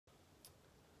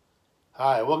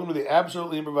Hi, welcome to the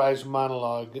Absolutely Improvised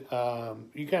Monologue.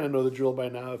 You kind of know the drill by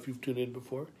now if you've tuned in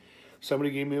before. Somebody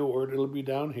gave me a word, it'll be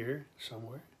down here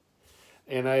somewhere.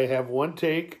 And I have one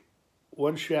take,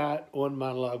 one shot, one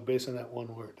monologue based on that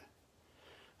one word.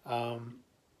 Um,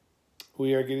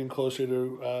 we are getting closer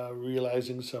to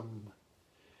realizing some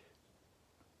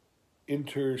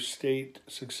interstate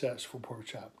success for Pork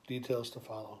Chop. Details to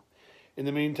follow. In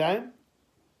the meantime,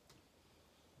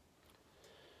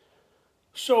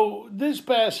 so this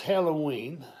past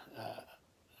Halloween,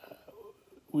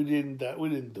 we didn't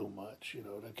do much. You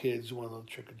know, the kids went on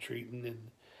trick or treating,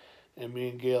 and me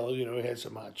and Gail, we had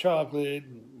some hot chocolate,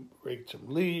 and raked some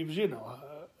leaves.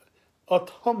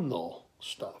 Autumnal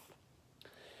stuff.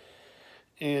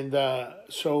 And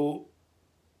so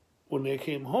when they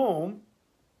came home,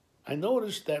 I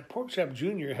noticed that Pork Chop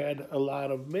Jr. had a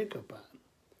lot of makeup on,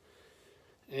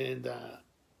 and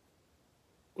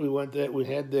we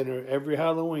had dinner every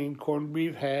Halloween, corned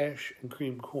beef hash and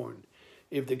cream corn.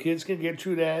 If the kids can get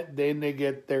through that, then they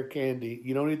get their candy.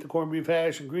 You don't eat the corned beef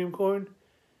hash and cream corn,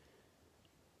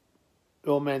 the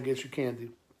old man gets your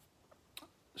candy.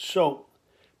 So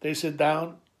they sit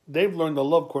down. They've learned to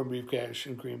love corned beef hash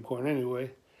and cream corn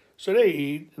anyway. So they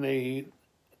eat and they eat.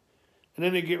 And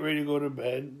then they get ready to go to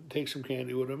bed, take some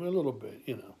candy with them, a little bit,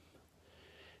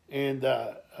 And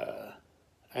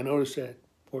I noticed that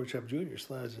Pork Chop Jr.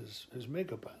 still has his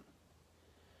makeup on.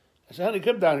 I said, honey,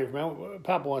 come down here, man.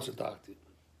 Papa wants to talk to you.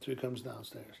 So he comes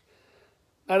downstairs.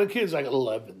 Now the kid's like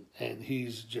 11, and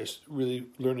he's just really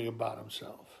learning about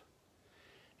himself.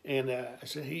 And I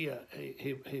said, hey,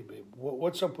 babe,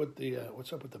 what's up with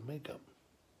the makeup?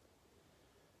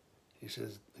 He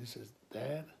says,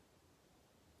 Dad,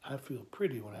 I feel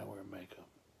pretty when I wear makeup.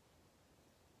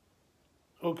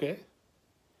 Okay.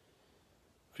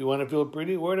 If you want to feel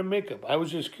pretty, wear the makeup. I was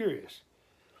just curious.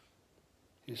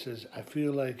 He says, I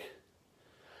feel like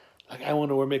I want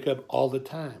to wear makeup all the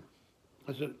time.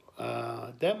 I said,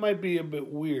 that might be a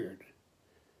bit weird.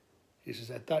 He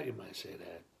says, I thought you might say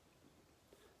that.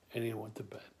 And he went to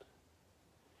bed.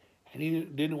 And he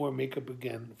didn't wear makeup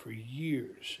again for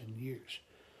years and years.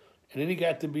 And then he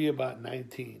got to be about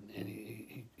 19, and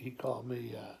he called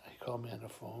me. He called me on the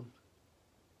phone,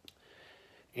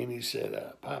 and he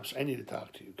said, "Pops, I need to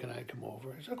talk to you. Can I come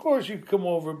over?" I said, "Of course you can come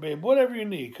over, babe. Whatever you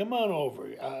need, come on over.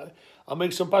 I'll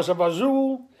make some pasta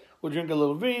fazool. We'll drink a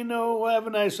little vino. We'll have a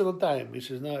nice little time." He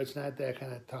says, "No, it's not that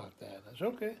kind of talk, Dad." I said,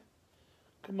 "Okay,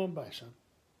 come on by, son."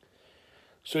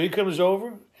 So he comes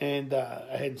over, and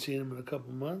I hadn't seen him in a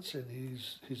couple months, and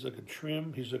he's looking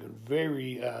trim. He's looking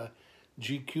very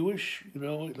GQ-ish,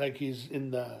 like he's in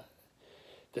the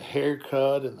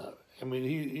haircut and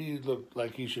he looked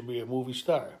like he should be a movie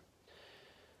star.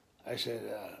 I said,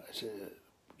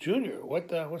 Junior,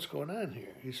 what's going on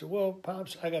here? He said, well,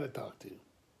 Pops, I got to talk to you.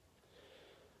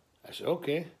 I said,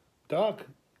 okay, talk.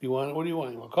 What do you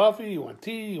want? You want coffee? You want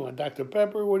tea? You want Dr.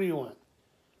 Pepper? What do you want?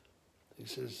 He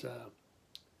says,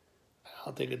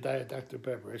 I'll take a Diet Dr.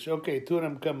 Pepper. I said, okay, two of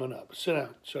them coming up. Sit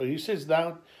down. So he sits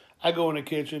down. I go in the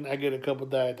kitchen. I get a couple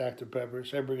Diet Dr.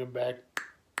 Peppers. I bring them back,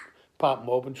 pop them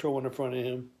open, throw one in front of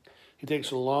him. He takes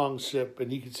a long sip,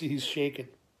 and you can see he's shaking.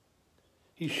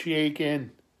 He's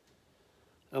shaking.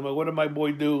 I'm like, what did my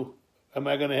boy do? Am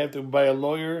I going to have to buy a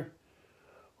lawyer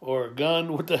or a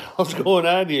gun? What the hell's going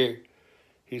on here?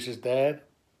 He says, Dad,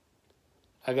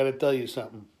 I got to tell you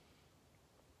something.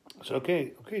 I said,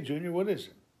 okay, Junior, what is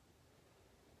it?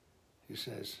 He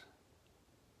says,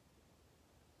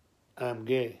 I'm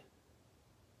gay.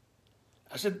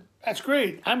 I said, that's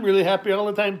great. I'm really happy all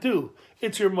the time, too.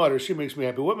 It's your mother. She makes me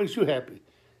happy. What makes you happy?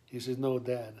 He says, no,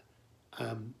 Dad,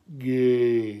 I'm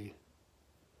gay.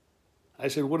 I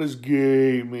said, what does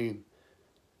gay mean?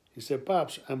 He said,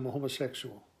 Pops, I'm a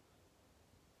homosexual.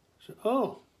 I said,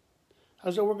 oh,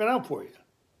 how's that working out for you?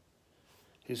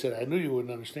 He said, I knew you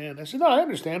wouldn't understand. I said, no, I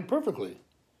understand perfectly.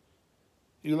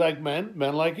 You like men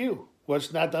like you.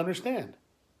 What's not to understand?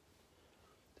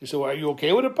 He said, well, are you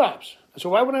okay with it, Pops? I said,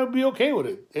 why would I be okay with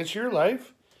it? It's your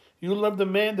life. You love the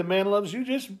man loves you.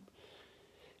 Just,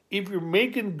 if you're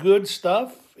making good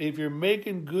stuff, if you're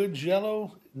making good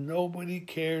Jell-O, nobody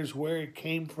cares where it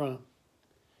came from.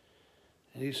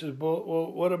 And he says,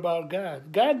 well, what about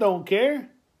God? God don't care.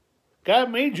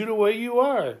 God made you the way you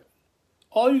are.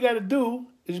 All you got to do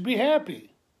is be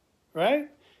happy, right?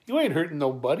 You ain't hurting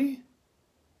nobody.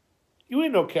 You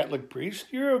ain't no Catholic priest.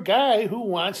 You're a guy who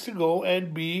wants to go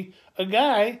and be a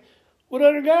guy with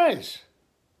other guys.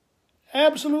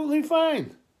 Absolutely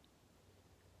fine.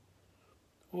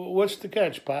 Well, what's the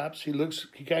catch, Pops? He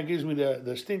kind of gives me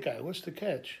the stink eye. What's the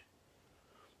catch?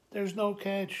 There's no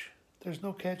catch. There's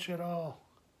no catch at all.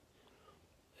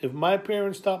 If my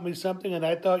parents taught me something and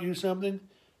I taught you something,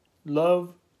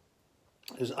 love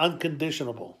is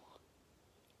unconditional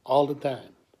all the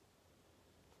time.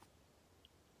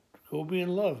 Go be in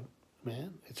love,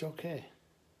 man. It's okay.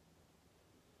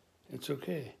 It's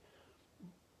okay.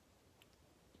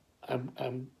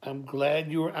 I'm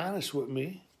glad you were honest with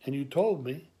me and you told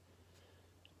me,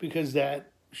 because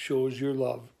that shows your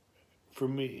love for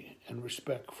me and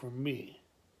respect for me.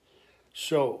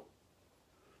 So,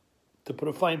 to put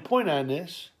a fine point on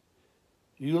this,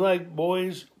 you like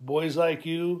boys, boys like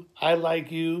you, I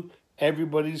like you,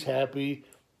 everybody's happy,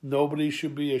 nobody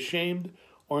should be ashamed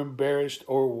or embarrassed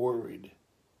or worried.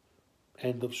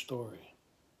 End of story.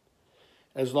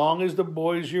 As long as the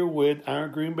boys you're with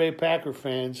aren't Green Bay Packer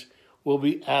fans, we'll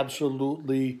be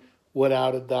absolutely,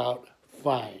 without a doubt,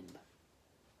 fine.